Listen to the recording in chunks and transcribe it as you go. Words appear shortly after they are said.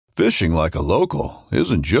Fishing like a local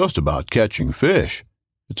isn't just about catching fish.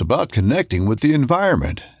 It's about connecting with the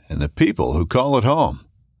environment and the people who call it home.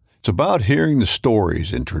 It's about hearing the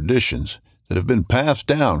stories and traditions that have been passed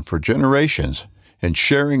down for generations and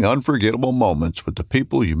sharing unforgettable moments with the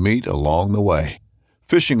people you meet along the way.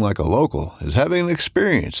 Fishing like a local is having an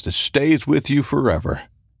experience that stays with you forever.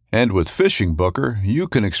 And with Fishing Booker, you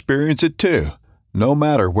can experience it too, no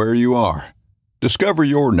matter where you are. Discover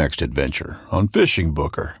your next adventure on Fishing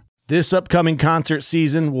Booker. This upcoming concert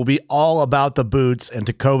season will be all about the boots, and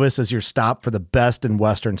Tecovas is your stop for the best in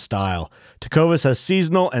Western style. Tecovas has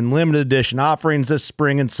seasonal and limited edition offerings this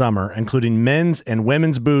spring and summer, including men's and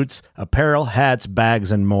women's boots, apparel, hats,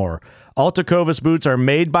 bags, and more. All Tecovas boots are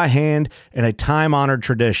made by hand in a time-honored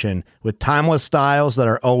tradition with timeless styles that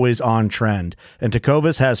are always on trend. And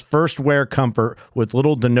Tecovas has first wear comfort with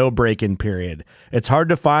little to no break-in period. It's hard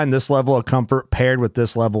to find this level of comfort paired with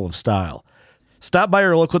this level of style. Stop by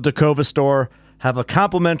your local Tecovas store, have a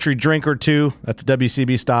complimentary drink or two, that's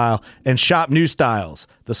WCB style, and shop new styles.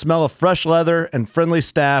 The smell of fresh leather and friendly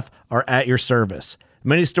staff are at your service.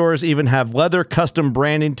 Many stores even have leather custom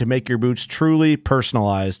branding to make your boots truly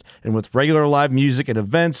personalized. And with regular live music and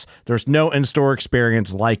events, there's no in-store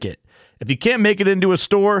experience like it. If you can't make it into a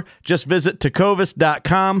store, just visit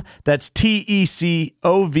tecovas.com. That's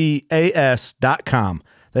TECOVAS.com.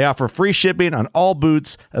 They offer free shipping on all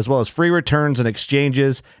boots, as well as free returns and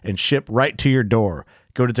exchanges, and ship right to your door.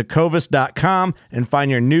 Go to tecovas.com and find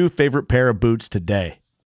your new favorite pair of boots today.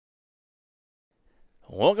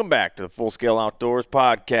 Welcome back to the Full Scale Outdoors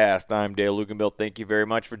Podcast. I'm Dale Luganbill. Thank you very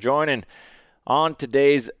much for joining. On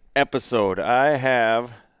today's episode, I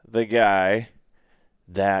have the guy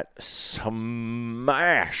that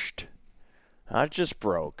smashed, not just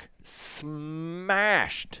broke,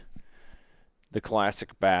 smashed the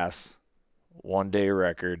Classic Bass one-day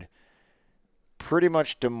record, pretty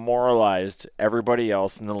much demoralized everybody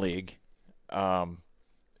else in the league.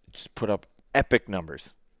 Just put up epic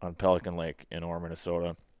numbers on Pelican Lake in Orr,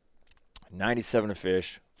 Minnesota. 97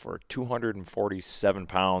 fish for 247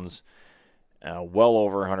 pounds, well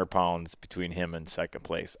over 100 pounds between him and second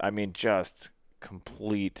place. I mean, just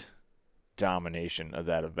complete domination of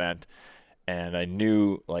that event. And I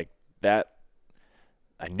knew that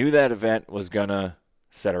event was going to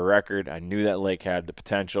set a record. I knew that lake had the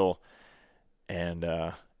potential, and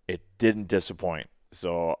it didn't disappoint.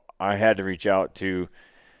 So I had to reach out to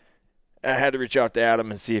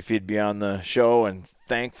Adam and see if he'd be on the show, and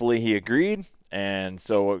thankfully he agreed. And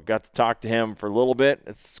so I got to talk to him for a little bit.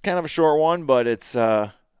 It's kind of a short one, but it's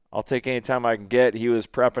I'll take any time I can get. He was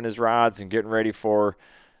prepping his rods and getting ready for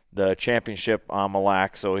the championship on Mille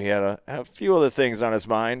Lacs, so he had a few other things on his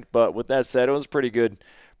mind. But with that said, it was a pretty good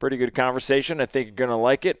conversation. I think you're going to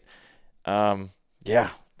like it. Yeah,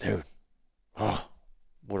 dude. Oh,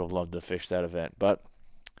 would have loved to fish that event, but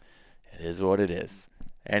it is what it is.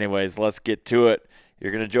 Anyways, let's get to it.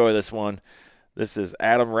 You're going to enjoy this one. This is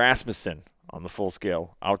Adam Rasmussen on the Full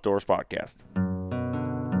Scale Outdoors Podcast.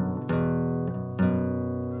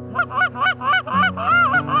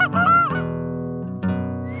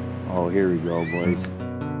 Oh, here we go, boys.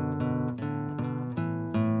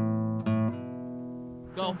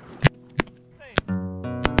 Go.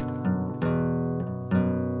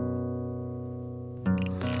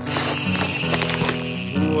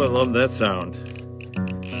 Ooh, I love that sound.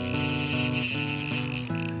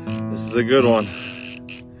 This is a good one.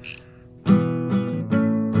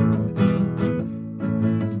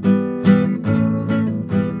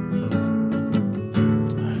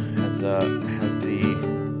 Has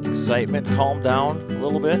the excitement calmed down a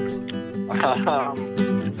little bit?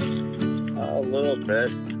 A little bit.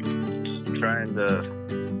 Trying to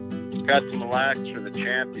got to Mille Lacs for the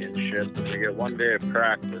championship. We get one day of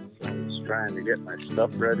practice. I'm just trying to get my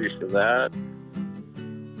stuff ready for that.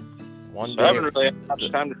 One So day. I haven't really had much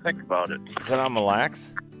time to think about it. Is that on Mille Lacs?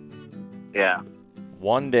 Yeah.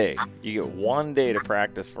 One day. You get 1 day to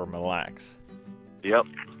practice for Mille Lacs. Yep.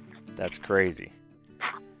 That's crazy.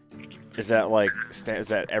 Is that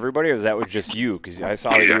everybody, or is that with just you? Because I saw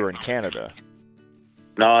that you were in Canada.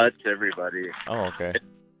 No, it's everybody. Oh, okay.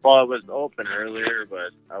 Well, it was open earlier,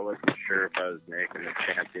 but I wasn't sure if I was making the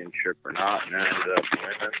championship or not, and I ended up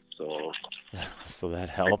winning, so So that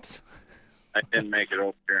helps. I didn't make it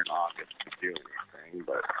over here in August to do anything,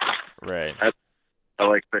 but Right. I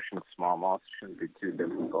like fishing smallmouth. Shouldn't be too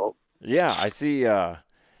difficult. Yeah, I see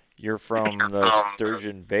you're from the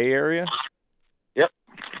Sturgeon Bay area? Yep.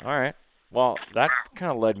 All right. Well, that kind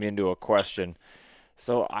of led me into a question.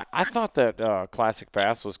 So I thought that Classic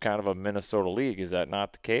Bass was kind of a Minnesota league. Is that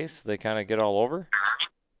not the case? They kind of get all over?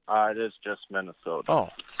 It is just Minnesota. Oh,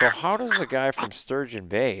 so how does a guy from Sturgeon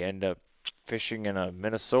Bay end up fishing in a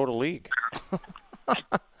Minnesota league?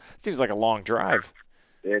 Seems like a long drive.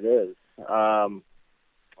 It is.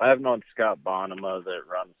 I've known Scott Bonema that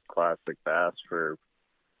runs Classic Bass for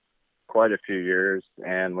quite a few years,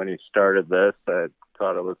 and when he started this, I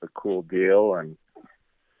thought it was a cool deal and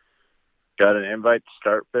got an invite to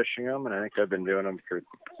start fishing them, and I think I've been doing them for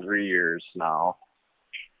 3 years now.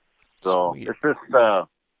 So Sweet. it's just,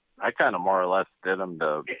 I kind of more or less did them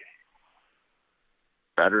to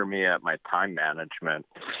better me at my time management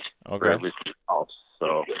for Okay. everything else.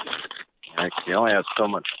 So like, you only have so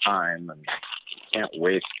much time, and you can't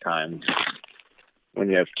waste time when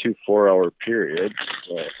you have 2 4-hour periods.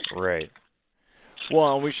 So, Right.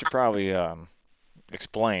 Well, we should probably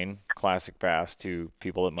explain Classic Bass to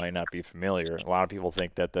people that might not be familiar. A lot of people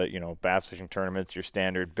think that the bass fishing tournaments, your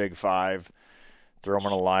standard Big Five, throw them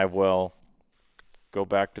in a live well, go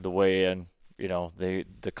back to the weigh-in.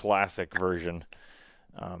 The classic version.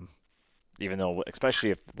 Even though,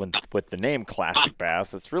 especially with the name Classic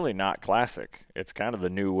Bass, it's really not classic. It's kind of the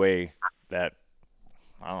new way that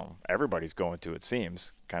everybody's going to. It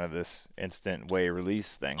seems kind of this instant weigh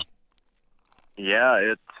release thing. yeah,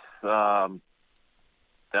 it's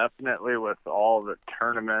definitely with all the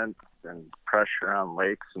tournaments and pressure on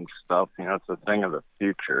lakes and stuff, it's a thing of the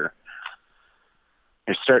future.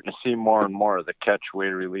 You're starting to see more and more of the catch, weigh,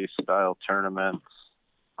 release style tournaments.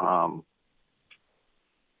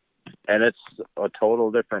 And it's a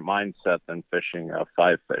total different mindset than fishing a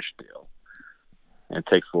 5-fish deal. It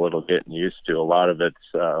takes a little getting used to. A lot of it's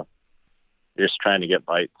you're just trying to get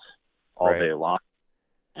bites all Right. day long.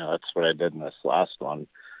 That's what I did in this last one.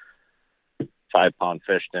 5-pound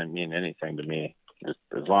fish didn't mean anything to me. Just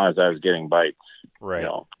as long as I was getting bites, Right.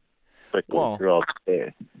 quickly Well, throughout the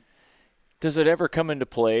day. Does it ever come into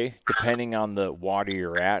play depending on the water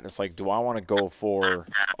you're at? It's like, do I want to go for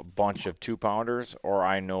a bunch of 2-pounders, or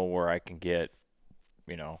I know where I can get,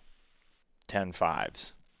 10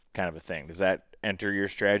 5s kind of a thing? Does that enter your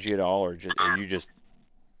strategy at all, or are you just,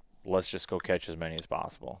 let's just go catch as many as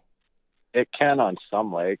possible? It can on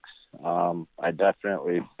some lakes. I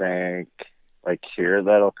definitely think, like here,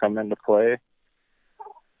 that'll come into play.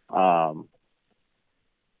 I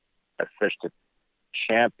fished a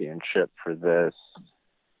championship for this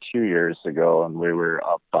 2 years ago, and we were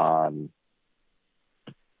up on,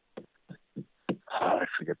 I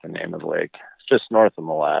forget the name of the lake. It's just north of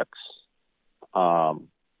Mille Lacs.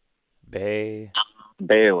 Bay.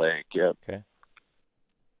 Bay Lake, yep. Okay.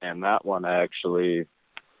 And that one I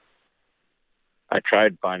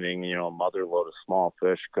tried finding, a mother load of small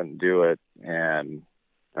fish, couldn't do it. And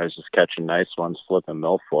I was just catching nice ones, flipping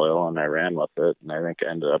milfoil, and I ran with it. And I think I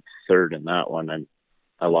ended up third in that one. And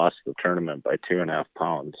I lost the tournament by 2.5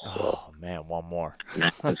 pounds. So Oh, man, one more.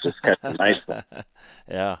 I was just catching nice ones.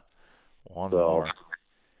 Yeah, one So more.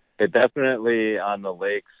 it definitely, on the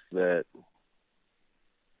lakes that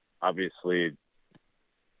obviously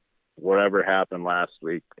whatever happened last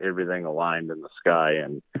week, everything aligned in the sky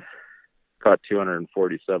and caught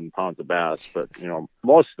 247 pounds of bass. But,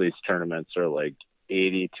 most of these tournaments are like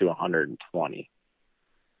 80 to 120.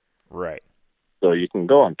 Right. So you can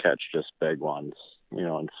go and catch just big ones,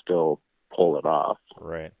 and still pull it off.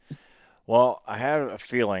 Right. Well, I had a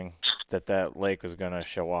feeling that lake was going to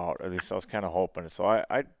show out. At least I was kind of hoping. So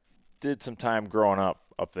I did some time growing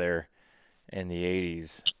up there in the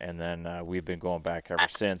 80s, and then we've been going back ever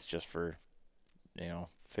since, just for,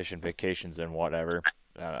 fishing vacations and whatever.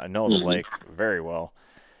 I know the lake very well,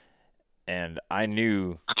 and I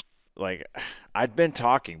knew, like, I'd been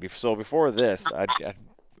talking. So before this,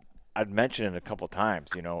 I'd mentioned it a couple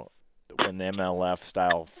times, when the MLF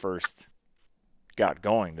style first got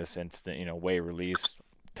going, this instant, weigh release,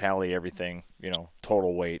 tally everything,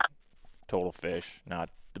 total weight, total fish, not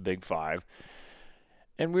the Big Five.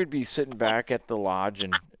 And we'd be sitting back at the lodge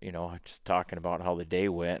and, just talking about how the day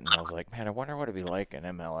went. And I was like, man, I wonder what it'd be like in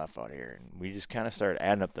MLF out here. And we just kind of started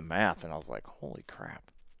adding up the math. And I was like, holy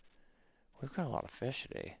crap, we've got a lot of fish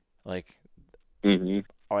today. Like,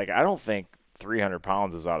 I don't think 300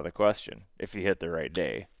 pounds is out of the question if you hit the right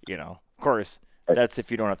day. Of course, that's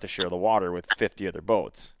if you don't have to share the water with 50 other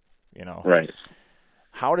boats. Right.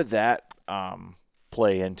 How did that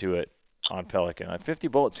play into it on Pelican? 50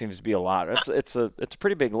 boats seems to be a lot. It's a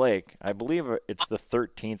pretty big lake. I believe it's the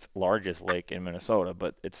 13th largest lake in Minnesota,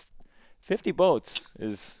 but it's 50 boats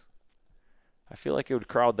is. I feel like it would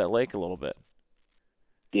crowd that lake a little bit.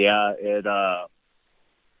 Yeah, I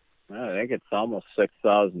think it's almost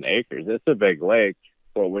 6,000 acres. It's a big lake,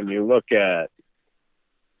 but when you look at,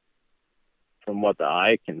 from what the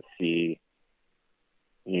eye can see,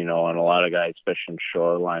 and a lot of guys fishing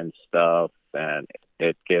shoreline stuff, and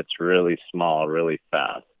it gets really small really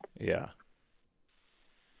fast. Yeah.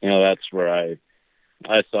 That's where I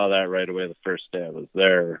saw that right away the first day I was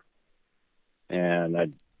there.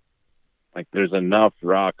 And there's enough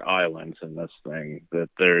rock islands in this thing that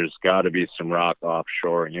there's got to be some rock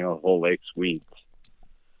offshore, and the whole lake's weeds.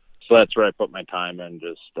 So that's where I put my time in.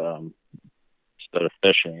 Just instead of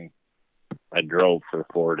fishing, I drove for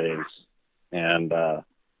 4 days and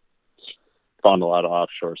found a lot of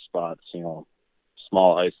offshore spots,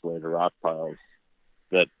 small isolated rock piles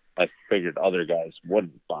that I figured other guys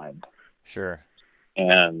wouldn't find. Sure.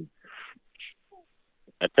 And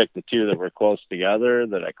I picked the two that were close together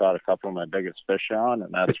that I caught a couple of my biggest fish on,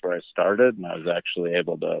 and that's where I started. And I was actually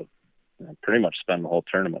able to pretty much spend the whole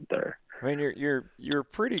tournament there. I mean, you're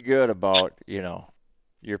pretty good about,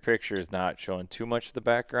 your pictures not showing too much of the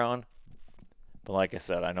background. But like I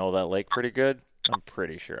said, I know that lake pretty good. I'm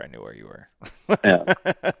pretty sure I knew where you were. Yeah.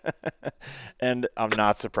 And I'm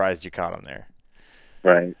not surprised you caught them there.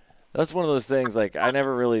 Right. That's one of those things, like, I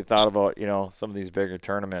never really thought about, some of these bigger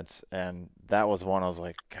tournaments, and that was one I was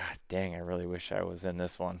like, God dang, I really wish I was in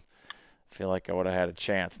this one. I feel like I would have had a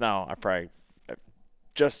chance. Now, I probably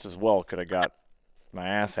just as well could have got my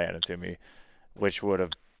ass handed to me, which would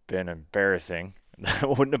have been embarrassing. I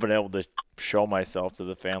wouldn't have been able to show myself to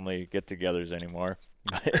the family get-togethers anymore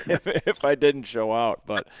if I didn't show out.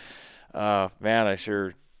 But, man, I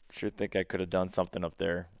sure think I could have done something up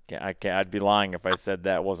there. I'd be lying if I said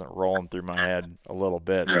that wasn't rolling through my head a little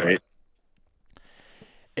bit. Right.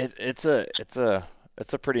 It's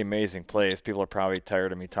a pretty amazing place. People are probably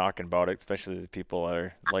tired of me talking about it, especially the people that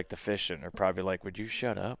are like the fishing are probably like, "Would you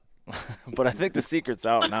shut up?" But I think the secret's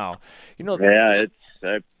out now. Yeah,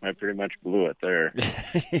 I pretty much blew it there.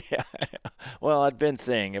 Yeah. Well, I've been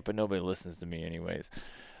saying it, but nobody listens to me anyways.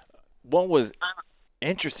 What was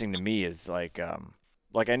interesting to me is like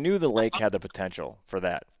I knew the lake had the potential for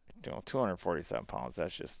that. 247 pounds.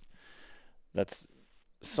 That's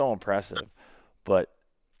so impressive. But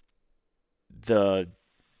the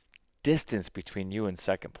distance between you and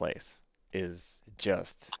second place is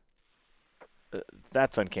just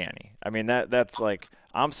that's uncanny. I mean, that's like,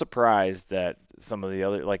 I'm surprised that some of the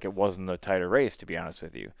other, like, it wasn't a tighter race, to be honest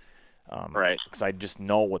with you. Right. Because I just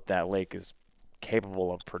know what that lake is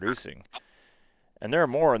capable of producing. And there are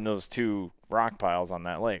more in those two rock piles on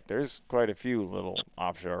that lake. There's quite a few little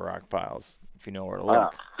offshore rock piles, if you know where to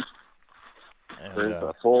look. And, there's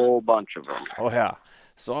a whole bunch of them. Oh yeah.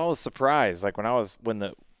 So I was surprised, like when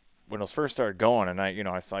those first started going, and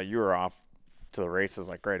I saw you were off to the races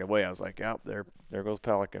like right away. I was like, yep, there goes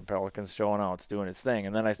Pelican. Pelican's showing out. It's doing its thing.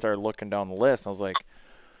 And then I started looking down the list, and I was like,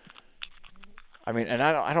 I mean, and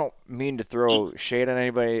I don't mean to throw shade on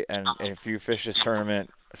anybody. And if you fish this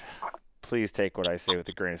tournament, please take what I say with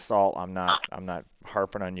a grain of salt. I'm not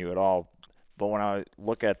harping on you at all. But when I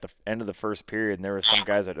look at the end of the first period, and there were some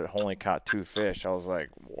guys that had only caught 2 fish, I was like,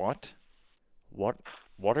 what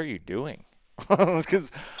are you doing?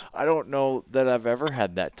 Because I don't know that I've ever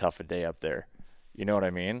had that tough a day up there. You know what I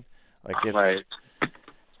mean? Like, it's Right.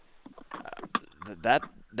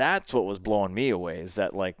 That's what was blowing me away, is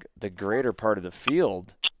that, like, the greater part of the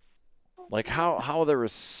field, like how there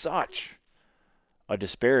was such a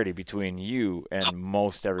disparity between you and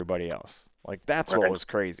most everybody else. Like, that's what was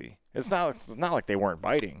crazy. It's not like they weren't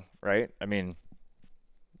biting, right? I mean,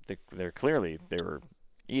 they're clearly they were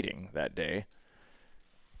eating that day.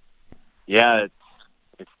 Yeah,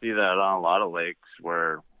 I see that on a lot of lakes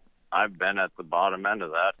where I've been at the bottom end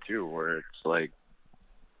of that too, where it's like,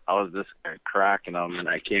 how is this guy cracking them and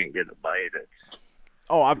I can't get a bite?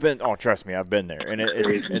 Trust me, I've been there.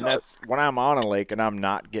 And that's when I'm on a lake and I'm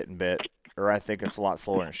not getting bit, or I think it's a lot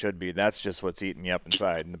slower than it should be. That's just what's eating me up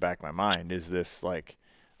inside in the back of my mind, is this, like,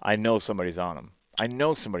 I know somebody's on them.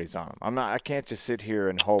 I can't just sit here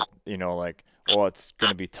and hope, like, oh, it's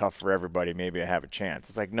going to be tough for everybody. Maybe I have a chance.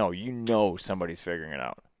 It's like, no, somebody's figuring it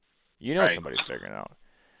out. Right. Somebody's figuring it out.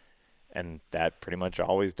 And that pretty much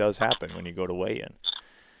always does happen when you go to weigh in.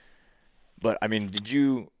 But, I mean,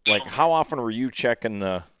 how often were you checking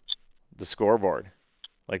the scoreboard?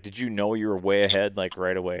 Like, did you know you were way ahead, like,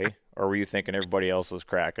 right away? Or were you thinking everybody else was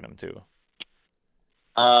cracking them too?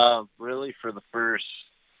 Really, for the first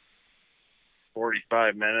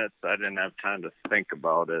 45 minutes, I didn't have time to think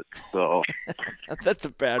about it. So That's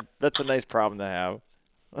a nice problem to have.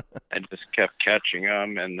 I just kept catching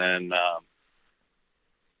them. And then,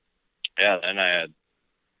 then I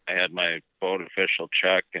had my boat official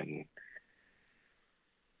check and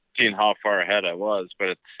seeing how far ahead I was. But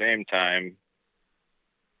at the same time,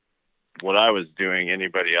 what I was doing,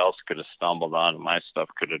 anybody else could have stumbled on, and my stuff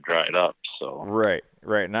could have dried up. So Right.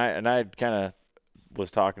 And I kind of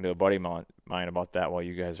was talking to a buddy of mine about that while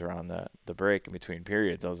you guys are on the break in between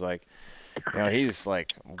periods. I was like, he's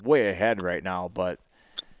like way ahead right now, but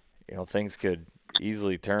things could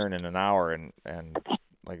easily turn in an hour, and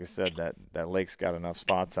like I said, that lake's got enough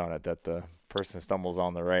spots on it that the person stumbles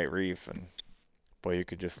on the right reef, and boy, you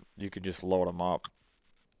could just load them up.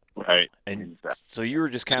 Right. And so you were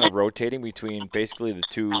just kind of rotating between basically the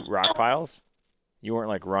two rock piles? You weren't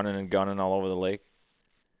like running and gunning all over the lake?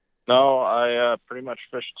 No, I pretty much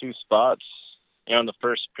fished two spots. In the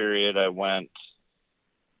first period, I went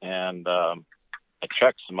and I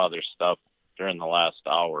checked some other stuff during the last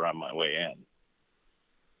hour on my way in,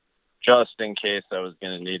 just in case I was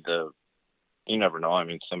going to need to. You never know. I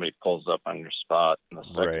mean, somebody pulls up on your spot in the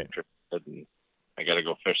second trip, and I got to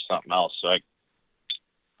go fish something else. So I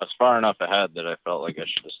was far enough ahead that I felt like I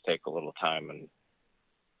should just take a little time and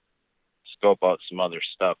scope out some other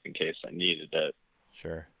stuff in case I needed it.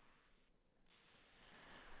 Sure.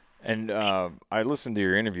 And I listened to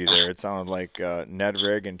your interview there. It sounded like Ned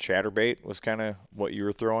rig and chatterbait was kind of what you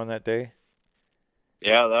were throwing that day.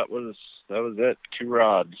 Yeah, that was it. 2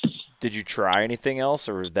 rods. Did you try anything else,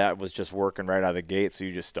 or that was just working right out of the gate, so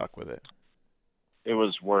you just stuck with it? It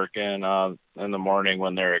was working in the morning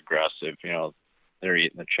when they're aggressive. They're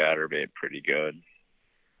eating the chatterbait pretty good.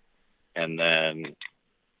 And then,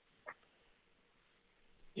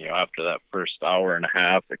 after that first hour and a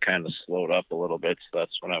half, it kind of slowed up a little bit. So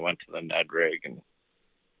that's when I went to the Ned rig and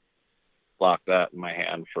locked that in my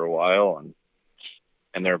hand for a while.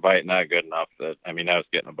 And they're biting that good enough that, I was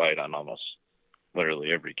getting a bite on almost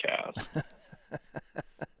literally every cast.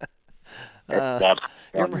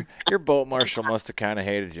 Your boat marshal must have kind of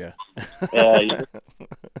hated you. Yeah,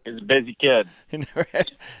 he's a busy kid. You never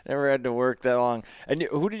had to work that long. And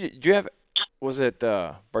who did you have? Was it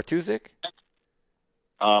Bartuzik?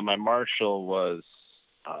 My marshal was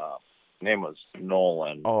name was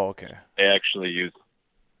Nolan. Oh, okay. They actually used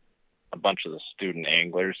a bunch of the student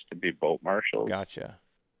anglers to be boat marshals. Gotcha.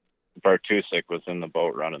 Bartuzik was in the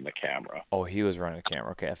boat running the camera. Oh, he was running the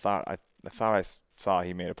camera. Okay, I thought I saw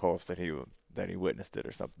he made a post that he witnessed it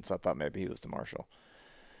or something. So I thought maybe he was the marshal.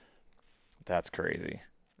 That's crazy.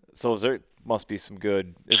 So is there some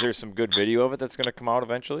good video of it that's going to come out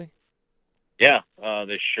eventually? Yeah,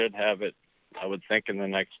 they should have it. I would think in the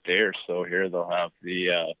next day or so. Here they'll have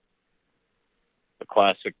the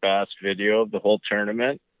classic bass video of the whole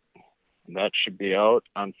tournament. That should be out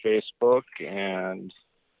on Facebook, and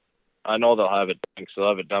I know they'll have it done because they'll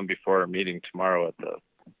have it done before our meeting tomorrow at the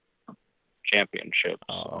championship.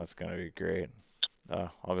 Oh, that's gonna be great.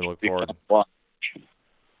 I'll be looking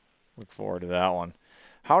forward to that one.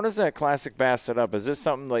 How does that classic bass set up? Is this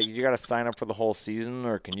something like you got to sign up for the whole season,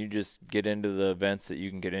 or can you just get into the events that you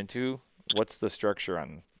can get into? What's the structure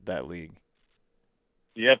on that league?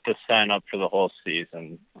 You have to sign up for the whole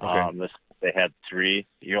season. Okay. They had 3.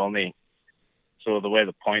 So the way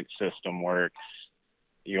the point system works,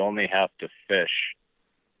 you only have to fish.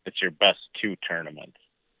 It's your best 2 tournaments.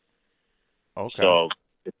 Okay. So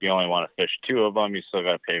if you only want to fish 2 of them, you still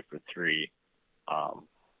got to pay for 3.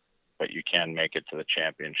 But you can make it to the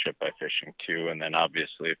championship by fishing 2. And then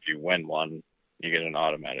obviously if you win one, you get an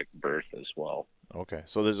automatic berth as well. Okay.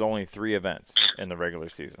 So there's only 3 events in the regular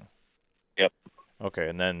season. Yep. Okay.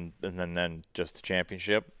 And then just the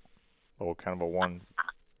championship? Oh, kind of a one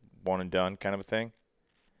and done kind of a thing?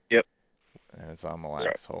 Yep. And it's on Mille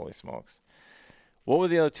Lacs. Right. Holy smokes. What were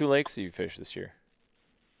the other 2 lakes that you fished this year?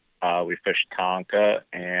 We fished Tonka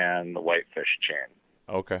and the Whitefish Chain.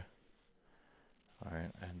 Okay. All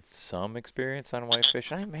right. And some experience on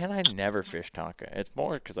Whitefish. I never fished Tonka. It's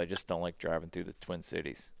more because I just don't like driving through the Twin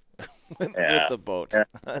Cities with the boat. Yeah.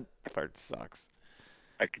 That part sucks.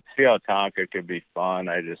 I could see how Tonka could be fun.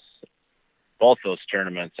 Both those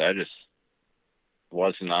tournaments, I just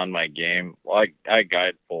wasn't on my game. Well, I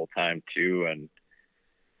guide full time too, and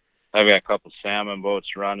I've got a couple salmon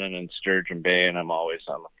boats running in Sturgeon Bay, and I'm always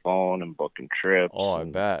on the phone and booking trips. Oh, I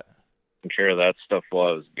bet. Taking care of that stuff while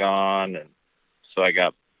I was gone, and so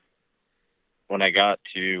when I got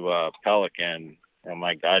to Pelican,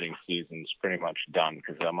 my guiding season's pretty much done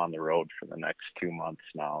because I'm on the road for the next 2 months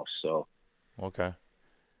now. So, okay.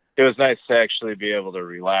 It was nice to actually be able to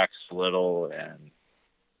relax a little and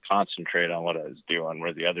concentrate on what I was doing,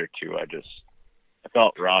 where the other 2, I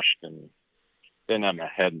felt rushed and didn't have my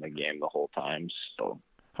head in the game the whole time. So,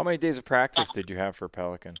 how many days of practice did you have for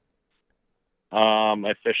Pelican?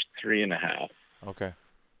 I fished 3.5. Okay.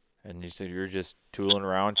 And you said you were just tooling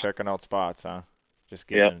around, checking out spots, huh? Just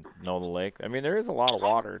getting to know the lake. I mean, there is a lot of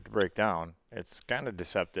water to break down. It's kind of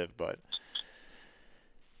deceptive, but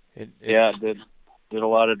Yeah, did a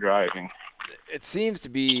lot of driving. It seems to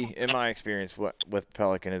be, in my experience, what with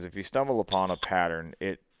Pelican is if you stumble upon a pattern,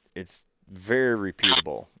 it's very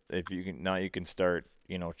repeatable. If you can now, you can start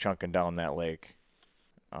chunking down that lake.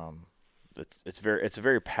 It's a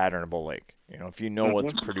very patternable lake. If you know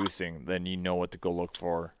what's producing, then you know what to go look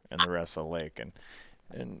for in the rest of the lake,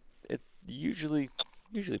 and it usually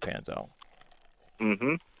pans out.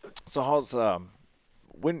 Mhm. So how's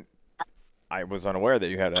when I was unaware that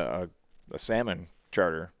you had a salmon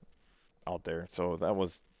charter out there, so that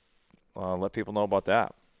was let people know about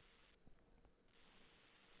that.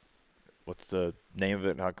 What's the name of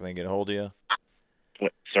it? How can they get a hold of you?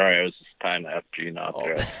 Sorry, I was just tying the FG knot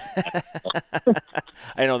there.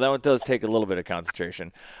 I know that one does take a little bit of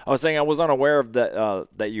concentration. I was saying I was unaware of that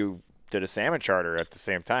that you did a salmon charter at the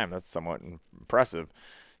same time. That's somewhat impressive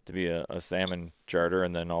to be a salmon charter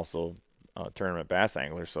and then also a tournament bass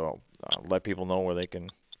angler. So let people know where they can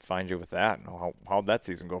find you with that and how'd that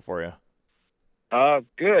season go for you?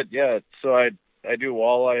 Good, yeah. So I do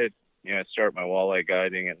walleye. I start my walleye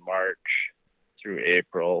guiding in March through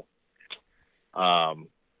April. And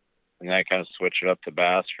then I kind of switch it up to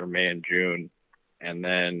bass for May and June. And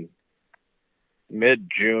then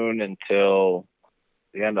mid-June until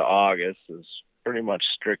the end of August is pretty much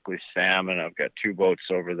strictly salmon. I've got 2 boats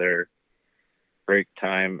over there, Break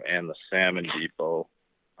Time and the Salmon Depot.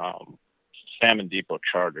 Salmon Depot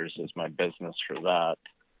Charters is my business for that.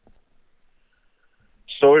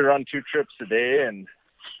 So we run 2 trips a day and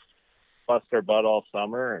bust our butt all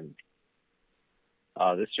summer. And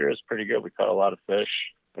this year is pretty good. We caught a lot of fish.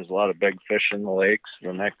 There's a lot of big fish in the lakes.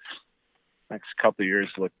 The next couple of years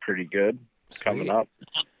look pretty good. Coming up.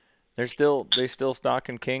 They still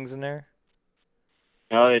stocking kings in there?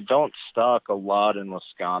 No, they don't stock a lot in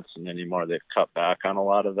Wisconsin anymore. They've cut back on a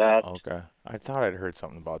lot of that. Okay. I thought I'd heard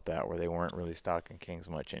something about that where they weren't really stocking kings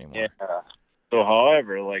much anymore. Yeah. So,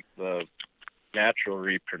 however, like the natural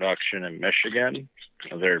reproduction in Michigan,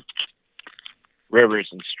 their rivers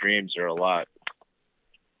and streams are a lot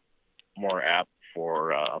more apt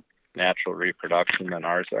for natural reproduction than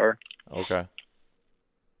ours are. Okay.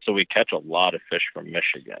 So we catch a lot of fish from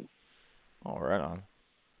Michigan. Oh, right on.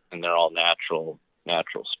 And they're all natural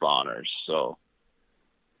spawners. So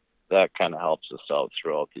that kind of helps us out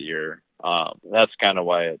throughout the year. That's kind of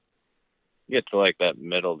why you get to like that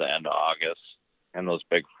middle to end of August and those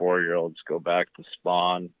big 4-year-olds go back to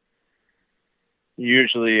spawn.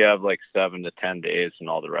 Usually you have like 7 to 10 days and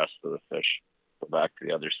all the rest of the fish go back to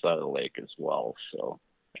the other side of the lake as well. So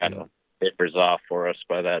kind of tapers off for us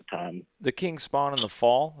by that time. The king spawn in the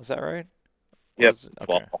fall, is that right? Yep. Okay.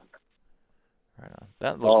 Fall. Right on.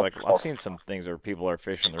 That looks like I've seen some things where people are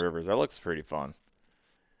fishing the rivers. That looks pretty fun.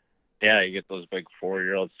 Yeah, you get those big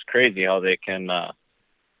 4-year-olds. It's crazy how they can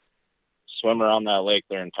swim around that lake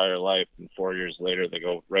their entire life, and 4 years later they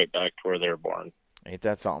go right back to where they're born. Ain't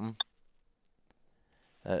that something?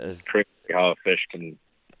 That is crazy how a fish can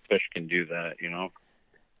do that,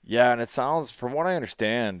 Yeah, and it sounds, from what I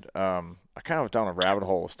understand, I kind of went down a rabbit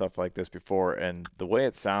hole with stuff like this before, and the way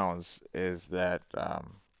it sounds is that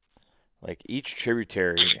like each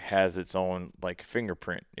tributary has its own like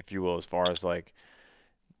fingerprint, if you will, as far as like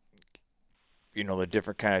the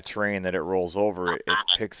different kind of terrain that it rolls over. It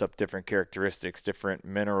picks up different characteristics, different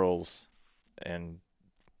minerals, and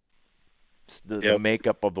the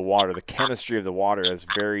makeup of the water, the chemistry of the water has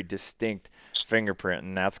very distinct fingerprint,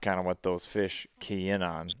 and that's kind of what those fish key in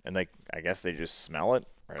on. And I guess they just smell it,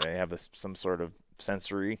 or they have some sort of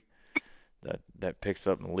sensory that picks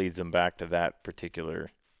up and leads them back to that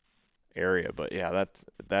particular area. But yeah,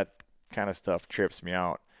 that kind of stuff trips me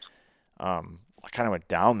out. I kind of went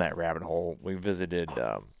down that rabbit hole. We visited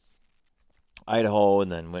Idaho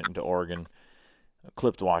and then went into Oregon,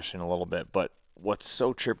 clipped Washington a little bit. But what's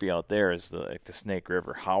so trippy out there is the Snake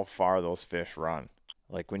River, how far those fish run.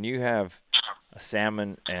 Like when you have a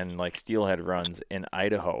salmon and like steelhead runs in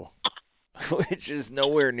Idaho, which is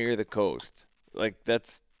nowhere near the coast, like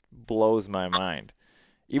that's blows my mind.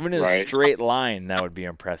 Even in a straight line, that would be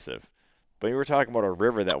impressive. But you were talking about a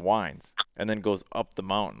river that winds and then goes up the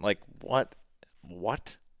mountain. Like what?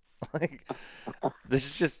 Like this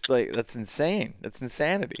is just like, that's insane. That's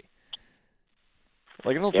insanity.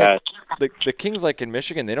 Like I don't think the Kings Lake in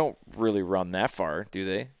Michigan, they don't really run that far, do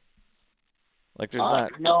they? Like there's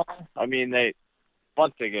not. No, I mean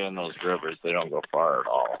once they get in those rivers, they don't go far at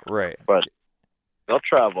all. Right. But they'll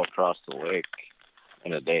travel across the lake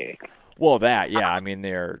in a day. Well, I mean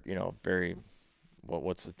they're very,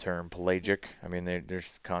 what's the term, pelagic. I mean they're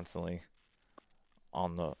just constantly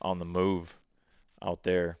on the move out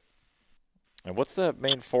there. And what's the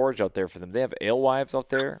main forage out there for them? They have alewives out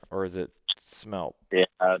there, or is it smelt? Yeah,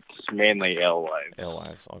 it's mainly alewives.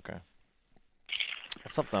 Alewives, okay.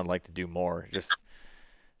 That's something I'd like to do more. Just,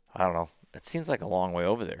 I don't know. It seems like a long way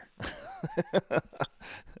over there.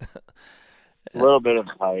 A little bit of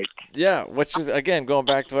a hike. Yeah, which is, again, going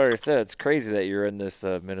back to what I said, it's crazy that you're in this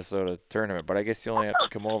Minnesota tournament, but I guess you only have to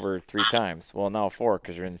come over 3 times. Well, now 4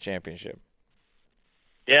 because you're in the championship.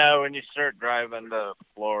 Yeah, when you start driving to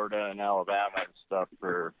Florida and Alabama and stuff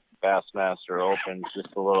for Bassmaster Opens,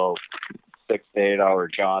 just a little 6 to 8 hour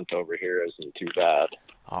jaunt over here isn't too bad.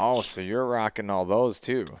 Oh, so you're rocking all those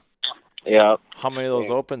too. Yeah. How many of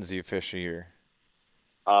those Opens do you fish a year?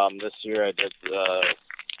 This year I did the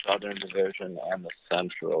Southern Division and the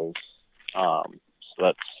Centrals. So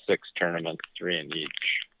that's 6 tournaments, 3 in each.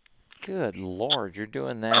 Good Lord, you're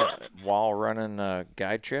doing that while running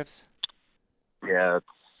guide trips? Yeah,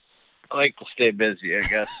 I like to stay busy, I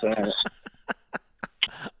guess.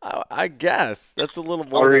 I guess. That's a little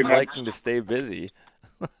more than liking to stay busy.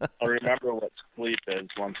 I'll remember what sleep is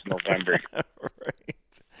once November. Right.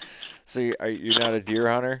 So you're not a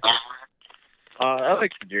deer hunter? I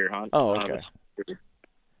like to deer hunt. Oh, okay. That's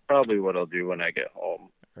probably what I'll do when I get home.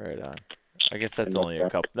 Right on. I guess that's only a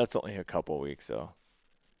couple. That's only a couple weeks, so.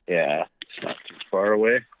 Yeah, it's not too far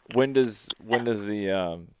away. When does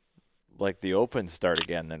the the Open start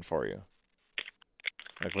again then for you?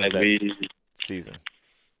 Like when's that season?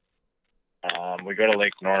 We go to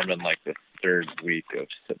Lake Norman like the 3rd week of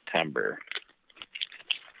September.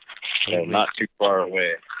 So not too far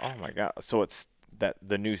away. Oh my God! So it's that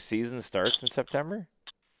the new season starts in September?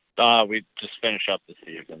 We just finish up the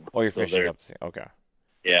season. Oh, you're finishing up the season. Okay.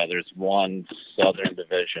 Yeah, there's 1 Southern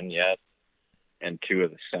Division yet, and 2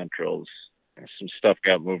 of the Centrals. And some stuff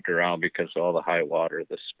got moved around because of all the high water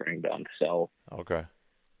this spring down south. Okay.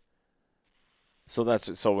 So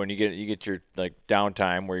when you get your like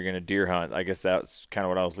downtime where you're gonna deer hunt, I guess that's kind of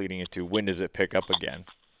what I was leading into. When does it pick up again?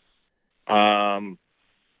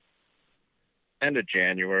 End of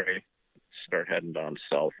January, start heading down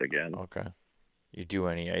south again. Okay. You do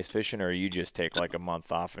any ice fishing, or you just take like a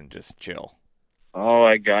month off and just chill? Oh,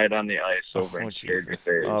 I guide on the ice over in Sturgeon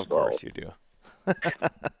Bay. Of course you do.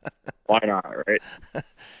 Why not, right?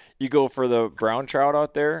 You go for the brown trout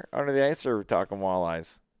out there under the ice, or we're talking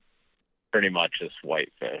walleyes? Pretty much just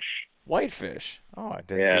whitefish. Whitefish? Oh, I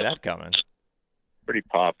didn't see that coming. Pretty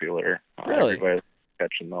popular. Really? Everybody's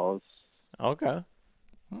catching those. Okay.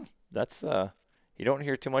 That's you don't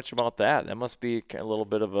hear too much about that. That must be a little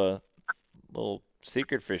bit of a little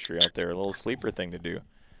secret fishery out there, a little sleeper thing to do.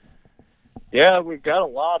 Yeah, we've got a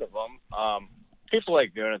lot of them. People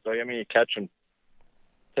like doing it though. I mean, you catch them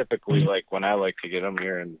typically like when I like to get them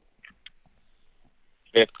here in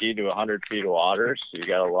 50 to 100 feet of water, so you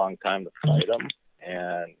got a long time to fight them,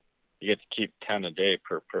 and you get to keep 10 a day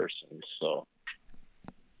per person. So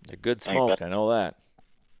they're good smoked. I know that.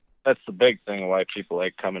 That's the big thing why people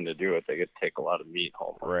like coming to do it. They get to take a lot of meat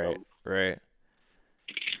home. Right.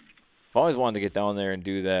 I've always wanted to get down there and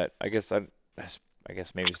do that. I guess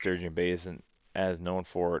maybe Sturgeon Bay isn't as known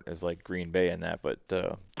for it as like Green Bay and that, but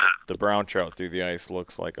the brown trout through the ice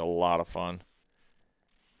looks like a lot of fun.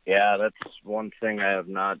 Yeah, that's one thing I have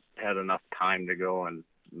not had enough time to go and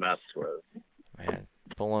mess with. Man,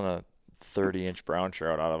 pulling a 30-inch brown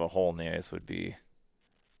trout out of a hole in the ice would be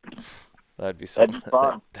that'd be something. That'd be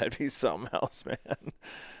fun. That'd be something else, man.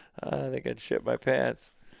 I think I'd shit my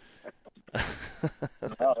pants. No,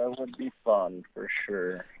 that would be fun for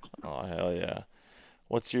sure. Oh hell yeah!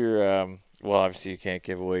 What's your well, obviously you can't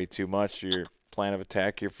give away too much. Your plan of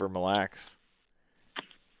attack here for Mille Lacs?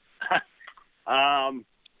 I'm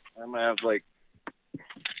gonna have like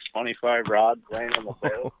 25 rods laying in the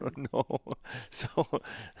boat. No, so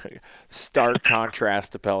stark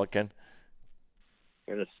contrast to Pelican.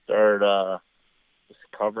 I'm gonna start just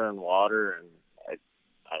covering water, and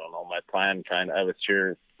I don't know, my plan I was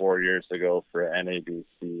here 4 years ago for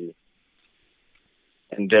NABC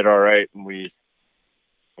and did all right, and we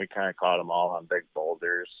kind of caught them all on big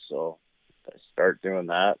boulders, so I start doing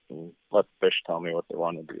that and let the fish tell me what they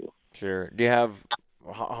want to do. Sure. Do you have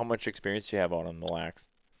how much experience do you have out on Mille Lacs?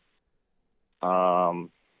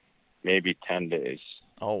 Maybe 10 days.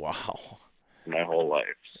 Oh wow. My whole life,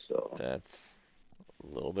 so that's a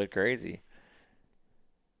little bit crazy.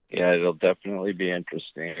 Yeah, it'll definitely be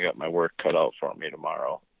interesting. I got my work cut out for me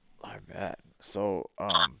tomorrow. I bet. So,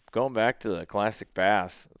 going back to the classic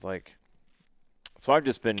bass, it's like, so I've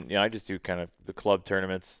just been, I just do kind of the club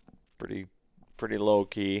tournaments, pretty low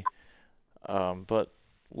key, but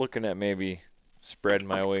looking at maybe spreading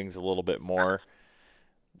my wings a little bit more.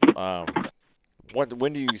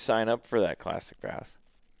 When do you sign up for that classic bass?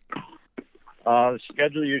 The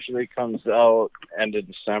schedule usually comes out end of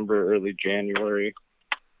December, early January.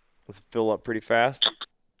 Does it fill up pretty fast?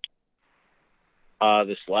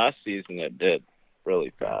 This last season it did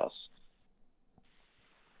really fast.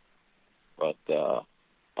 But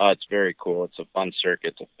it's very cool. It's a fun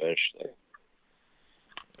circuit to fish.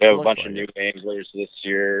 We have a bunch of new anglers this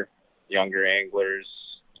year, younger anglers,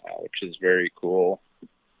 which is very cool.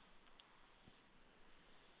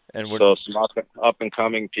 And so some up and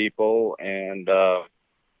coming people, and there's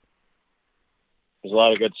a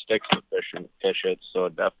lot of good sticks to fish it. So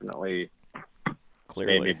it definitely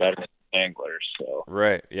made me better anglers. So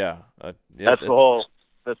right, yeah, that's the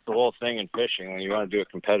whole thing in fishing. When you want to do it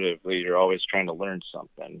competitively, you're always trying to learn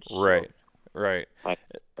something. So right.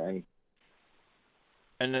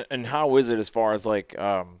 And how is it as far as like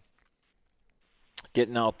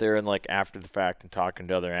getting out there and like after the fact and talking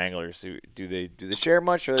to other anglers? Do they share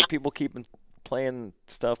much, or are people playing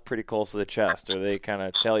stuff pretty close to the chest, or they kind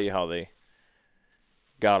of tell you how they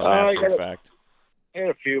got them after the fact? I got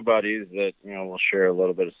a few buddies that will share a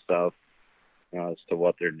little bit of stuff, as to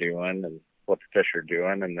what they're doing and what the fish are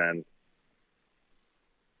doing, and then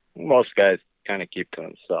most guys kind of keep to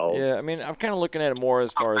themselves. Yeah, I mean, I'm kind of looking at it more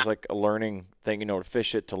as far as like a learning thing, to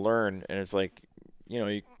fish it to learn, and it's like,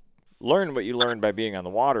 you learn what you learn by being on the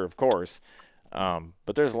water, of course,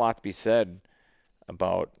 but there's a lot to be said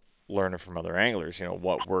about learning from other anglers,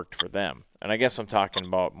 what worked for them. And I guess I'm talking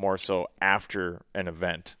about more so after an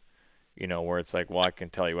event, where it's like, well, I can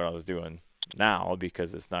tell you what I was doing now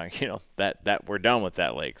because it's not, that we're done with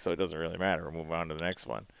that lake, so it doesn't really matter. We'll move on to the next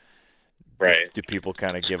one. Right. Do people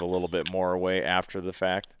kind of give a little bit more away after the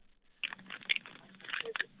fact?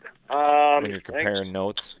 When you're comparing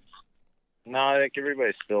notes? No, I think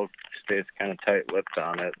everybody still stays kind of tight-lipped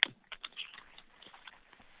on it.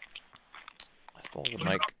 I suppose it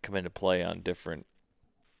might come into play on different.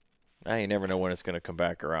 You never know when it's going to come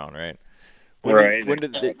back around, right? When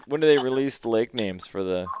do they release the lake names for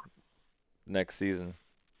the next season?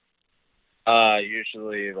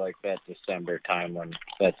 Usually like that December time when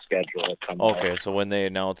that schedule will come out. Okay, so when they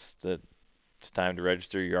announce that it's time to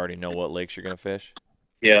register, you already know what lakes you're going to fish?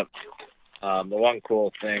 Yep. The one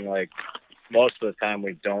cool thing, like most of the time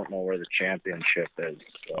we don't know where the championship is.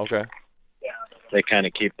 So okay. They kind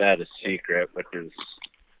of keep that a secret, which is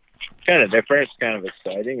kind of different. It's kind of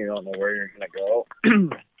exciting. You don't know where you're going to go.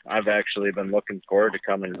 I've actually been looking forward to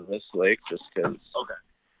coming to this lake just because,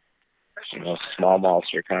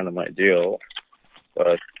 smallmouths are kind of my deal.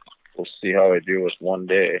 But we'll see how I do with one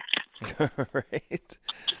day. Right.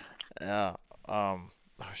 Yeah. Oh,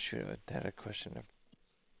 shoot. I had a question. I've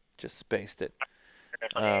just spaced it.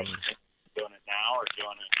 Doing it now or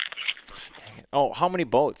doing it? Dang it. Oh, how many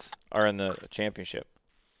boats are in the championship?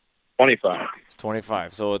 25. It's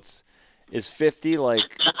 25. So is 50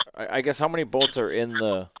 like? I guess how many boats are in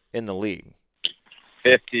the league?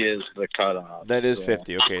 50 is the cutoff. That is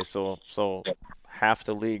 50. Okay, so half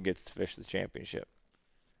the league gets to fish the championship.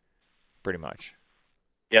 Pretty much.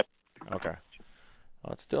 Yep. Okay.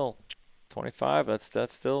 Well, it's still 25.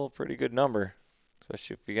 That's still a pretty good number,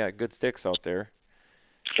 especially if you got good sticks out there.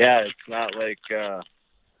 Yeah, it's not like you're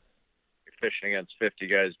fishing against 50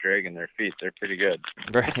 guys dragging their feet. They're pretty good.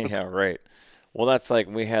 Right. Yeah. Right. Well, that's like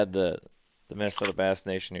we had the Minnesota Bass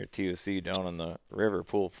Nation here, TOC, down on the river,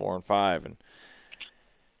 pool 4 and 5, and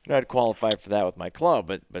I'd qualified for that with my club,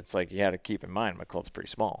 but it's like you had to keep in mind my club's pretty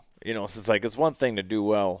small. So it's like it's one thing to do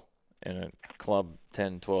well in a club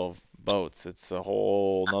 10, 12 boats. It's a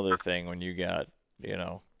whole nother thing when you got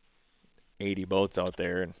 80 boats out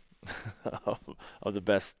there and of the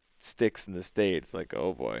best sticks in the state. It's like,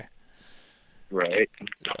 oh boy. Right.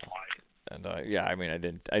 Yeah.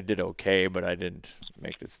 And I did okay, but I didn't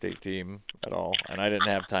make the state team at all, and I didn't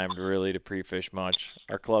have time to pre-fish much.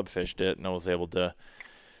 Our club fished it, and I was able to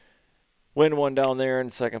win one down there in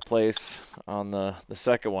second place on the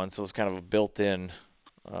second one. So it was kind of a built-in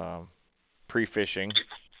pre-fishing,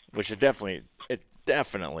 which it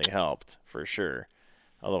definitely helped for sure.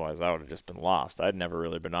 Otherwise, I would have just been lost. I'd never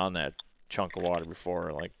really been on that chunk of water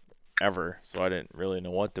before, like ever, so I didn't really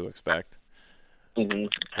know what to expect. Mm-hmm.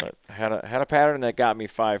 But I had a pattern that got me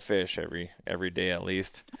 5 fish every day at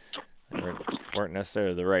least. They weren't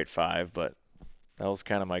necessarily the right 5, but that was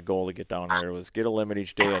kind of my goal to get down there, was get a limit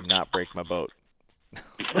each day and not break my boat.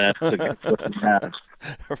 That's a good one.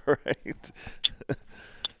 Right.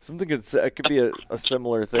 It could be a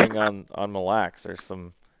similar thing on Mille Lacs. There's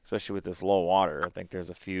some, especially with this low water, I think there's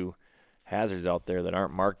a few hazards out there that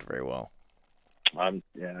aren't marked very well. I'm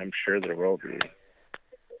sure there will be.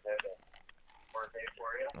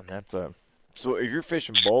 And that's so if you're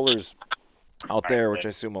fishing bowlers out there, which I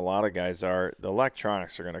assume a lot of guys are, the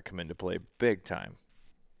electronics are going to come into play big time.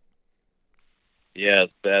 Yes,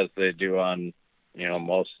 as they do on,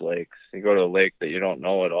 most lakes. You go to a lake that you don't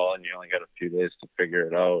know at all, and you only got a few days to figure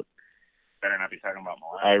it out. Better not be talking about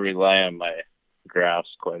Milan. I rely on my graphs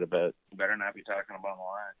quite a bit. Better not be talking about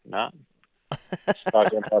Milan. Not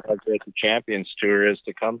talking about how great the Champions Tour is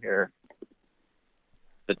to come here.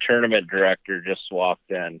 The tournament director just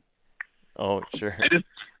walked in. Oh, sure.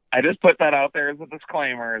 I just put that out there as a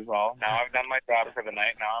disclaimer is all. Now I've done my job for the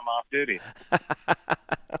night. Now I'm off duty.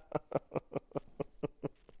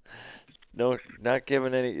 No, not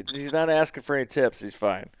giving any. He's not asking for any tips. He's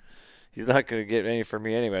fine. He's not going to get any from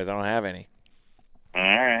me anyways. I don't have any. All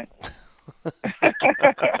right.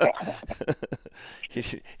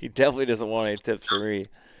 He definitely doesn't want any tips from me.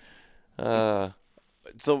 But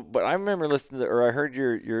I remember listening to, or I heard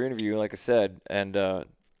your interview, like I said, and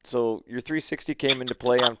so your 360 came into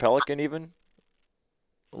play on Pelican even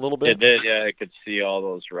a little bit. It did, yeah. I could see all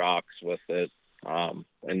those rocks with it. I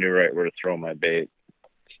knew right where to throw my bait.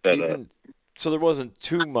 So there wasn't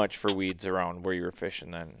too much for weeds around where you were fishing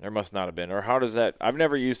then. There must not have been. Or how does that? I've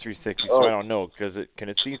never used 360, so I don't know. Can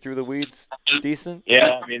it see through the weeds decent?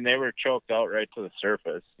 Yeah, I mean, they were choked out right to the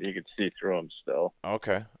surface. You could see through them still.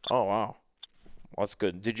 Okay. Oh, wow. Well, that's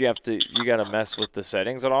good. Did you got to mess with the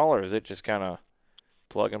settings at all, or is it just kind of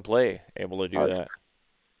plug and play, able to do that?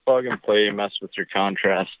 Plug and play, mess with your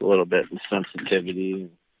contrast a little bit and sensitivity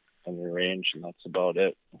and your range, and that's about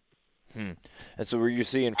it. And so were you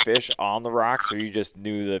seeing fish on the rocks, or you just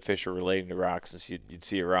knew the fish were relating to rocks, and so you'd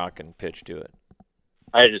see a rock and pitch to it?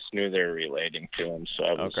 I just knew they were relating to them, so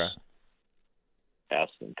I was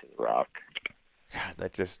passing to the rock.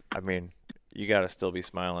 God, you got to still be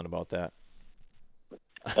smiling about that.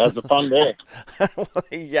 That was a fun day.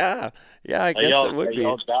 Yeah, I guess it would be. I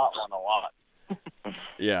yelled that one a lot.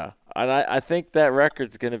 Yeah, and I think that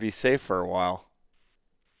record's going to be safe for a while.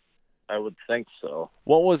 I would think so.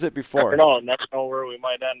 What was it before? Never know where we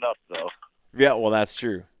might end up, though. Yeah, well, that's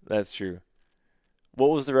true. What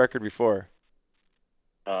was the record before?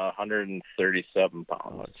 137 pounds.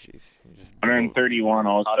 Oh, jeez. 131.07.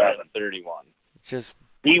 131.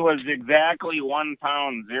 He was exactly 1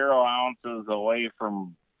 pound 0 ounces away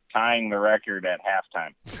from tying the record at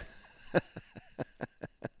halftime.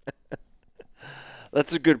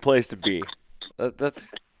 That's a good place to be.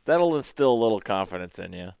 That'll instill a little confidence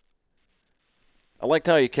in you. I liked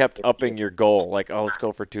how you kept upping your goal. Like, let's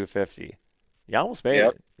go for 250. You almost made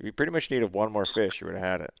it. You pretty much needed one more fish. You would have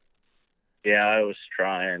had it. Yeah, I was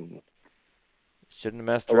trying. Shouldn't have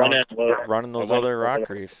messed around running those other rock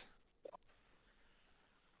reefs.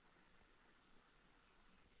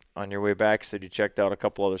 On your way back, you said you checked out a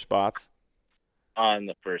couple other spots? On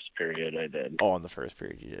the first period, I did. Oh, on the first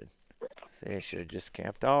period you did. See, you should have just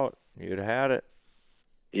camped out. You'd have had it.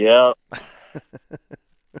 Yeah.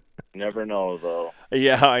 Never know, though.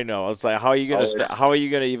 Yeah, I know. It's like, how are you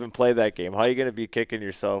gonna even play that game? How are you gonna be kicking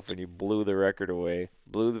yourself when you blew the record away,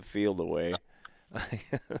 blew the field away?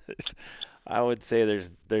 I would say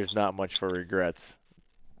there's not much for regrets.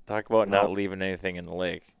 Talk about not leaving anything in the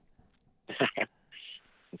lake. I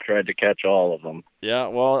tried to catch all of them. Yeah,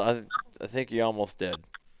 well, I think you almost did.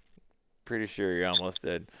 Pretty sure you almost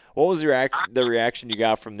did. What was the reaction you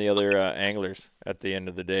got from the other anglers at the end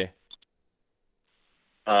of the day?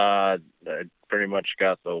 I pretty much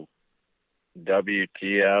got the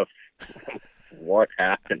WTF. What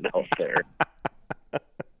happened out there?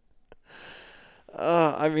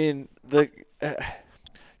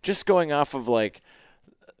 Just going off of like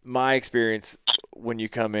my experience when you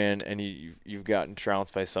come in and you've gotten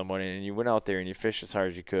trounced by someone and you went out there and you fished as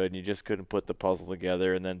hard as you could and you just couldn't put the puzzle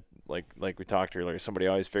together, and then like we talked earlier, somebody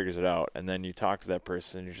always figures it out, and then you talk to that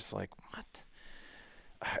person and you're just like, what?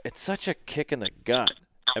 It's such a kick in the gut.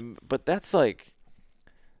 But that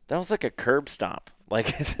was like a curb stomp.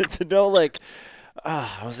 Like to know like,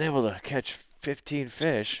 I was able to catch 15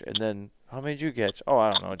 fish, and then how many did you catch? Oh,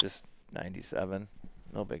 I don't know, just 97.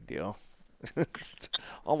 No big deal.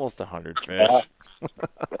 Almost 100 fish.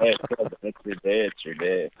 Hey, it's your day. It's your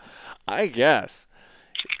day. I guess.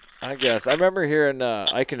 I remember hearing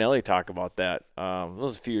Ike and Ellie talk about that. It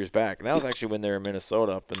was a few years back, and that was actually when they were in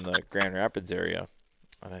Minnesota, up in the Grand Rapids area.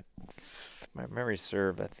 And my memory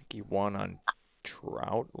served, I think he won on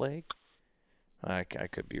Trout Lake. I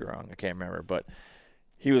could be wrong. I can't remember, but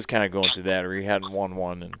he was kind of going through that, or he hadn't won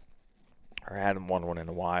one in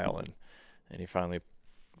a while, and he finally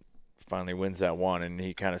wins that one, and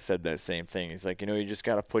he kind of said that same thing. He's like, you just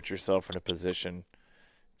got to put yourself in a position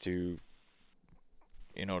to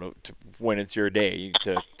when it's your day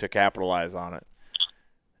to capitalize on it.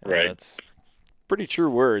 And right. That's pretty true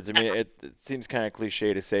words. I mean, it seems kind of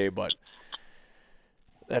cliche to say, but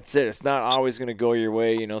that's it. It's not always going to go your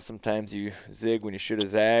way. You know, sometimes you zig when you should have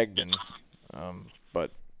zagged, and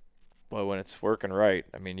but when it's working right,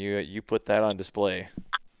 I mean, you put that on display.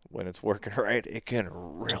 When it's working right, it can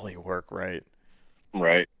really work right.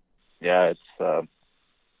 Right. Yeah, it's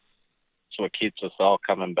what keeps us all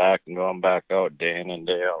coming back and going back out day in and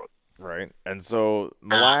day out. Right. And so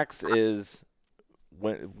Mille Lacs is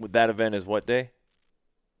when that event is what day?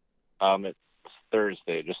 It's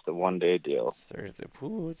Thursday, just a 1-day deal. It's Thursday.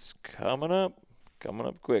 Ooh, it's coming up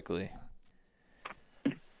quickly.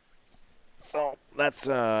 So that's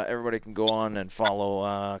everybody can go on and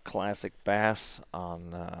follow Classic Bass on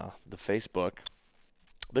the Facebook.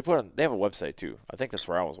 They have a website too. I think that's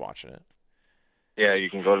where I was watching it. Yeah, you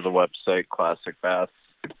can go to the website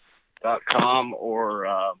classicbass.com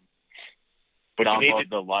or download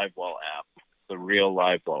the Livewell app, the real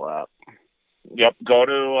Livewell app. Yep, go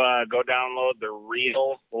download the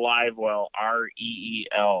Real Livewell,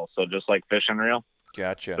 REEL. So just like Fish and Reel.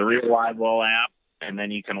 Gotcha. The Real Livewell app, and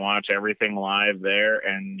then you can watch everything live there,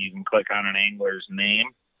 and you can click on an angler's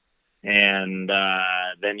name, and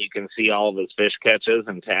then you can see all of his fish catches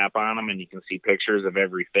and tap on them, and you can see pictures of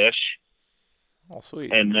every fish. Oh,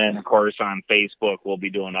 sweet. And then, of course, on Facebook, we'll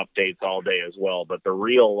be doing updates all day as well. But the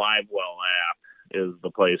Real Livewell app is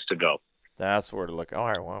the place to go. That's where to look. All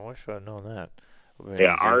right, well, I wish I'd known that.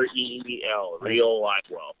 Yeah, REEL, Real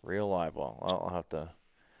Livewell. Real Livewell. I'll have to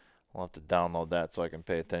download that so I can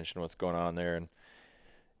pay attention to what's going on there. And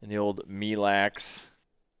in the old Mille Lacs,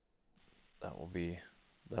 that'll be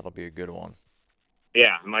a good one.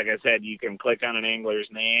 Yeah, and like I said, you can click on an angler's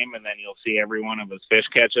name, and then you'll see every one of his fish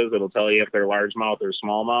catches. It'll tell you if they're largemouth or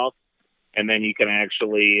smallmouth, and then you can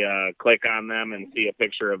actually click on them and see a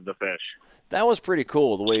picture of the fish. That was pretty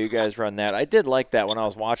cool, the way you guys run that. I did like that when I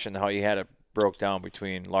was watching how you had it broke down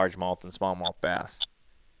between largemouth and smallmouth bass.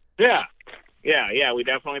 Yeah, we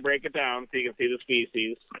definitely break it down so you can see the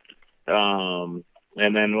species. And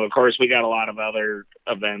then, of course, we got a lot of other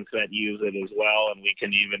events that use it as well, and we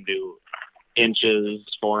can even do inches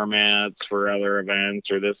formats for other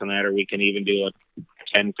events or this and that, or we can even do a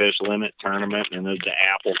 10-fish limit tournament, and the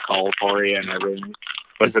app will call for you and everything.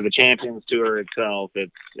 But for the Champions Tour itself,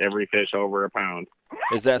 it's every fish over a pound.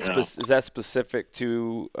 Is that is that specific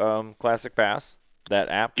to Classic Bass, that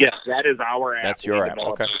app? Yes, that is our app. That's your app.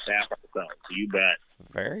 Okay. This app ourselves. You bet.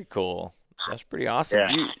 Very cool. That's pretty awesome.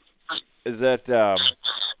 Yeah. Is that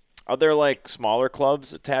are there like smaller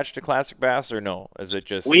clubs attached to Classic Bass, or no? Is it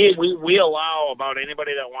just we allow about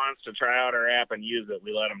anybody that wants to try out our app and use it,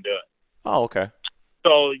 we let them do it. Oh, okay.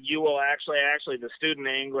 So you will actually the Student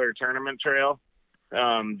Angler Tournament Trail,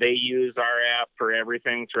 they use our app for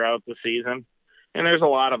everything throughout the season. And there's a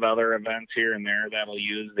lot of other events here and there that'll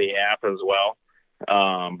use the app as well.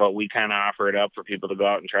 But we kind of offer it up for people to go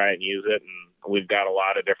out and try it and use it. And we've got a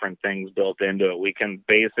lot of different things built into it. We can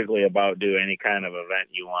basically about do any kind of event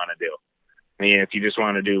you want to do. I mean, if you just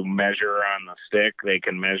want to do measure on the stick, they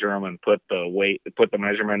can measure them and put the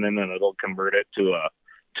measurement in, and it'll convert it to a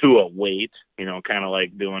weight, kind of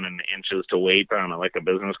like doing an inches to weight on like a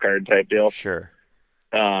business card type deal. Sure.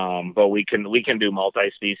 But we can do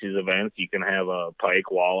multi-species events. You can have a pike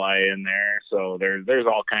walleye in there. So there's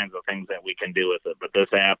all kinds of things that we can do with it. But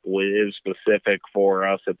this app is specific for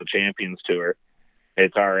us at the Champions Tour.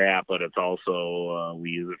 It's our app, but it's also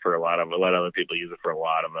we use it for let other people use it for a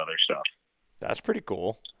lot of other stuff. That's pretty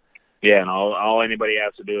cool. Yeah, and all anybody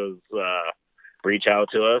has to do is reach out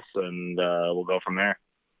to us, and we'll go from there.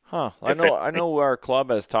 Huh. I know our club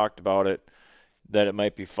has talked about it, that it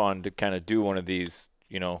might be fun to kind of do one of these,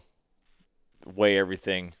 weigh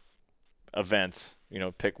everything events,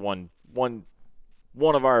 pick one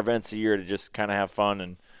of our events a year to just kind of have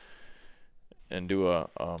fun and do a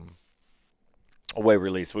weigh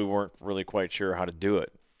release. We weren't really quite sure how to do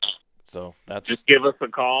it. So that's just give us a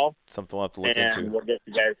call. Something we'll have to look and into. We'll get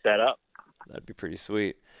you guys set up. That'd be pretty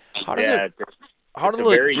sweet. How do the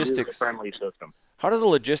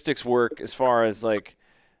logistics work as far as like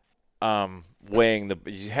weighing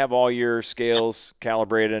you have all your scales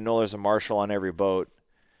calibrated? I know there's a Marshall on every boat.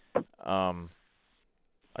 I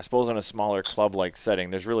suppose in a smaller club-like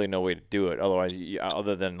setting, there's really no way to do it. Otherwise,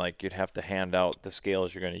 other than like you'd have to hand out the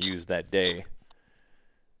scales you're going to use that day.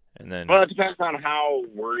 And then, well, it depends on how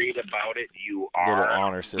worried about it you are. Little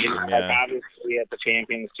honor system, like yeah. Obviously, at the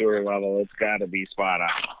Champions Tour level, it's got to be spot on.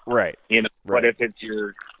 Right. Right. But if it's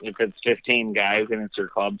 15 guys and it's your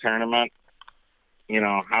club tournament,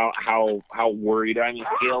 how worried on your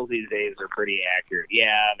scales these days are pretty accurate.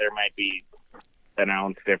 Yeah, there might be an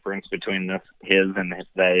ounce difference between his and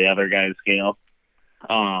the other guy's scale.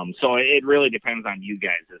 So it really depends on you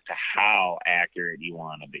guys as to how accurate you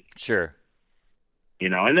want to be. Sure.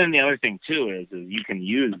 And then the other thing too is you can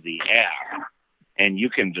use the app and you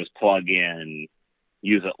can just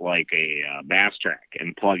use it like a bass track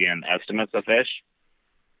and plug in estimates of fish,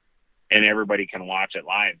 and everybody can watch it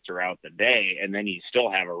live throughout the day, and then you still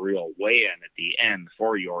have a real weigh-in at the end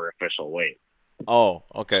for your official weight. Oh,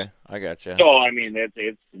 okay, I got you. So I mean,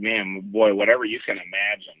 it's man, boy, whatever you can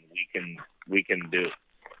imagine, we can do.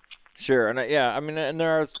 Sure, and and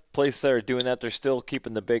there are places that are doing that. They're still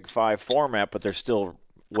keeping the Big 5 format, but they're still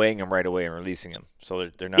weighing them right away and releasing them, so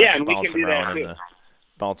they're not bouncing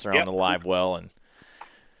around the live well. And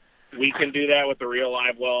we can do that with the real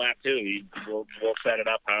live well app too. We'll set it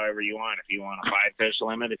up however you want. If you want a 5 fish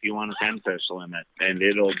limit, if you want a 10 fish limit, and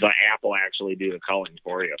the app will actually do the culling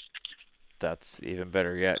for you. That's even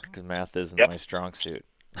better yet, because math isn't my strong suit.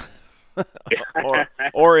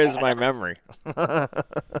 or is my memory,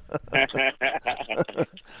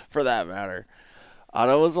 for that matter.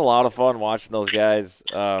 It was a lot of fun watching those guys.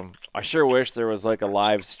 I sure wish there was like a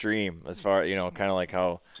live stream, as far kind of like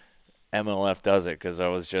how MLF does it, because I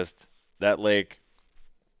was just that lake.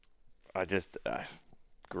 I just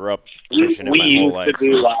grew up fishing it my whole life. We used to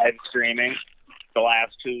do live streaming. The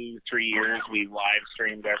last 2-3 years, we live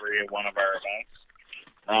streamed every one of our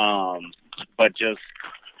events, but just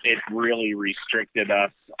it really restricted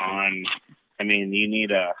us on. I mean, you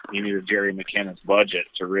need a Jerry McKinnis budget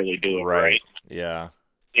to really do it right. Yeah.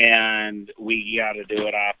 And we got to do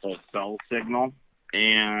it off of cell signal,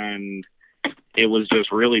 and it was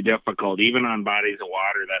just really difficult, even on bodies of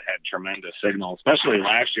water that had tremendous signal, especially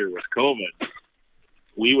last year with COVID.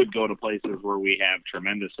 We would go to places where we have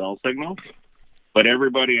tremendous cell signal, but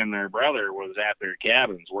everybody and their brother was at their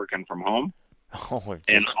cabins working from home.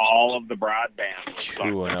 And all of the broadband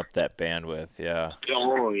chewing up that bandwidth, yeah.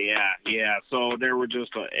 Oh, yeah. So there were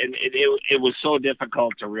just, and it was so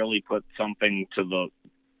difficult to really put something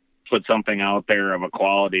out there of a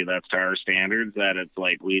quality that's to our standards that it's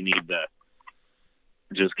like we need to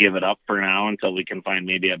just give it up for now until we can find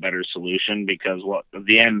maybe a better solution, because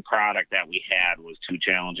the end product that we had was too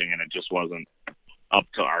challenging and it just wasn't up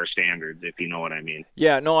to our standards, if you know what I mean.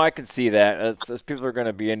 Yeah, no, I can see that. As people are going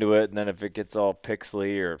to be into it, and then if it gets all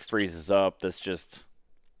pixely or freezes up, it's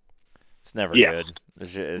never good.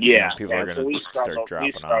 People are going to start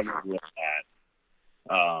dropping off. With that.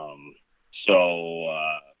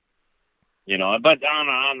 But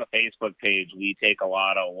on the Facebook page, we take a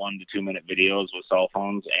lot of 1 to 2 minute videos with cell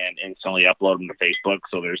phones and instantly upload them to Facebook.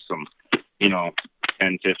 So there's some,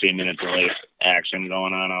 10, 15 minute delay action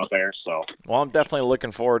going on out there. So, well, I'm definitely looking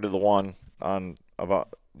forward to the one on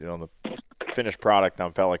about the finished product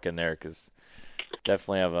on Pelican there, because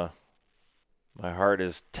definitely my heart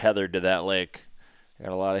is tethered to that lake. I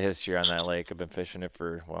got a lot of history on that lake. I've been fishing it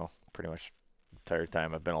for pretty much the entire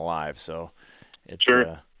time I've been alive. So it's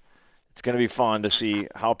it's going to be fun to see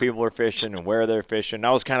how people are fishing and where they're fishing. I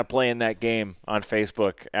was kind of playing that game on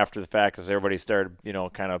Facebook after the fact, as everybody started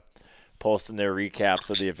kind of posting their recaps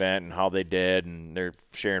of the event and how they did, and they're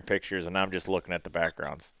sharing pictures, and I'm just looking at the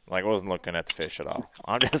backgrounds. Like, I wasn't looking at the fish at all.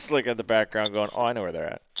 I'm just looking at the background going, I know where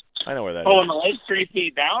they're at. I know where that is. Oh, and the lake's 3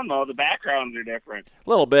 feet down, though. The backgrounds are different. A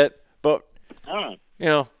little bit, but, but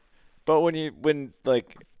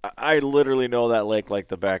I literally know that lake like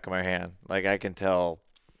the back of my hand. Like, I can tell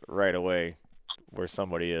right away where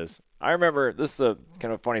somebody is. I remember, this is a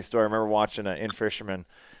kind of a funny story. I remember watching an in-fisherman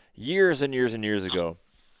years and years and years ago.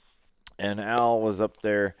 And Al was up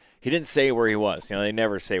there. He didn't say where he was. They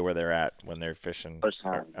never say where they're at when they're fishing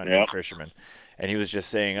on fishermen. And he was just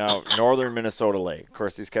saying, northern Minnesota lake. Of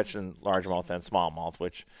course, he's catching largemouth and smallmouth,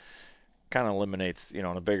 which kind of eliminates, in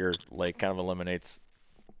a bigger lake, that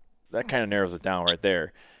kind of narrows it down right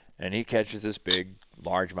there. And he catches this big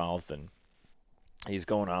largemouth, and he's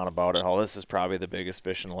going on about it. This is probably the biggest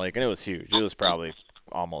fish in the lake. And it was huge. It was probably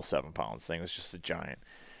almost 7 pounds. Thing was just a giant.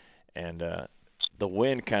 And the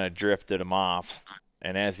wind kind of drifted him off,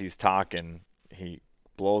 and as he's talking, he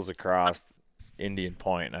blows across Indian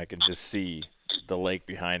Point, and I can just see the lake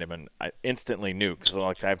behind him, and I instantly knew, because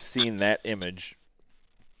I've seen that image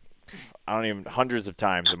hundreds of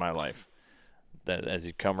times in my life, that as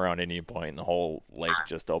you come around Indian Point and the whole lake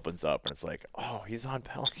just opens up, and it's like, oh, he's on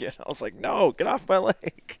Pelican. I was like, no, get off my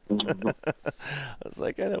lake. I was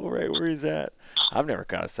like, I know right where he's at. I've never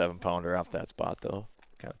caught a 7-pounder off that spot, though.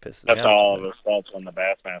 Kind of pisses me off. That's all of his fault when the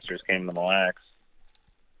Bassmasters came to Mille Lacs.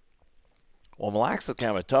 Well, Mille Lacs is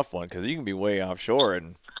kind of a tough one, because you can be way offshore,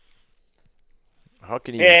 and how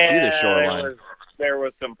can you even see the shoreline? There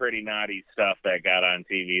was some pretty naughty stuff that got on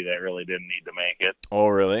TV that really didn't need to make it. Oh,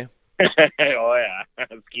 really? Oh, yeah.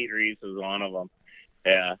 Skeet Reese was one of them.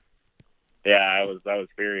 Yeah. Yeah, I was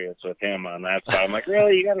furious with him on that spot. I'm like,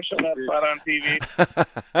 really? You got to show that spot on TV?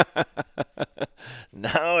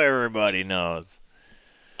 Now everybody knows.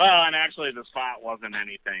 Well, and actually the spot wasn't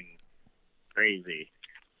anything crazy,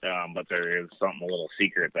 but there is something a little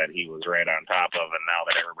secret that he was right on top of, and now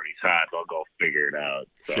that everybody saw it, they'll go figure it out.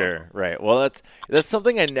 So. Sure, right. Well, that's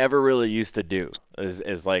something I never really used to do.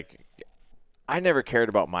 Is like, I never cared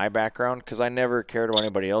about my background because I never cared about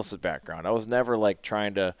anybody else's background. I was never like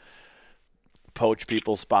trying to poach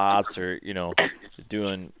people's spots or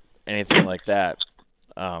doing anything like that.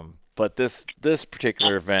 But this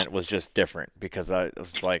particular event was just different because I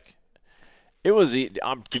was like,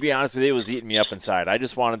 to be honest with you, it was eating me up inside. I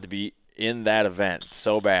just wanted to be in that event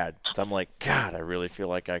so bad. So I'm like, God, I really feel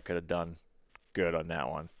like I could have done good on that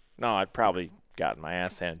one. No, I'd probably gotten my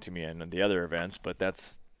ass handed to me in the other events, but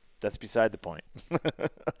that's beside the point.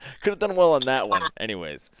 Could have done well on that one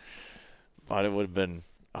anyways. But it would have been,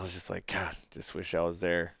 I was just like, God, just wish I was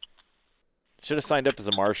there. Should have signed up as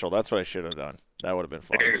a marshal. That's what I should have done. That would have been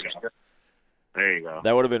fun. There you go.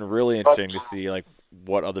 That would have been really interesting to see like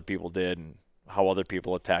what other people did and how other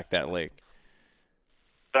people attacked that lake.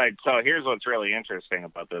 So here's what's really interesting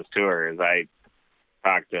about this tour is I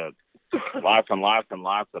talked to lots and lots and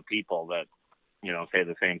lots of people that, say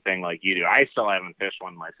the same thing like you do. I still haven't fished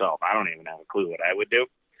one myself. I don't even have a clue what I would do.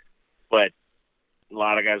 But a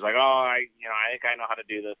lot of guys are like, oh, I think I know how to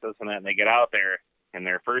do this and that. And they get out there in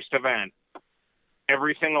their first event.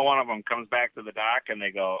 Every single one of them comes back to the dock and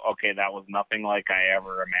they go, okay, that was nothing like I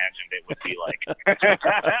ever imagined it would be like.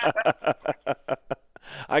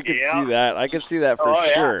 I can see that. I can see that for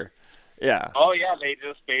sure. Yeah. Oh, yeah. They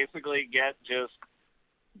just basically get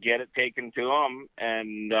it taken to them.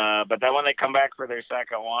 And but then when they come back for their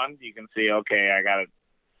second one, you can see, okay, I got it.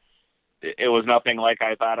 It was nothing like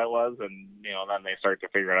I thought it was. And, then they start to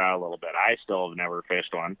figure it out a little bit. I still have never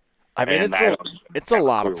fished one. I mean, it's a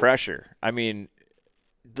lot of pressure. I mean,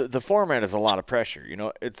 the format is a lot of pressure.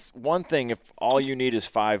 It's one thing if all you need is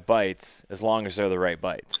 5 bites, as long as they're the right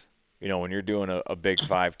bites. When you're doing a Big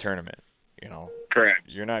 5 tournament, Correct.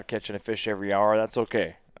 You're not catching a fish every hour. That's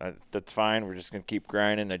okay. That's fine. We're just going to keep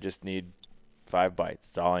grinding. I just need 5 bites.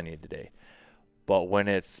 That's all I need today. But when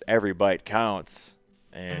it's every bite counts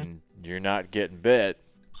and you're not getting bit,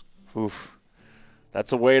 oof,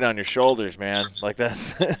 that's a weight on your shoulders, man. Like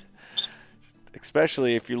that's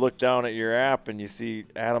especially if you look down at your app and you see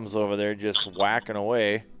Adams over there just whacking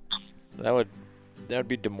away. That would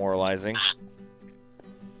be demoralizing.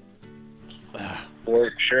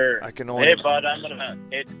 For sure. I can only. Hey, bud, I'm gonna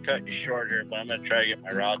hate to cut you short here, but I'm gonna try to get my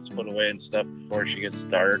rods put away and stuff before she gets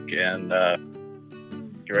dark and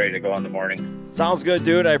get ready to go in the morning. Sounds good,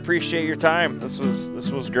 dude. I appreciate your time. This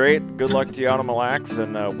was great. Good luck to you out on Mille Lacs,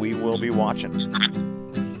 and we will be watching.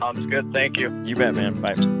 Sounds good. Thank you. You bet, man.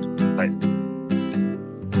 Bye. Bye.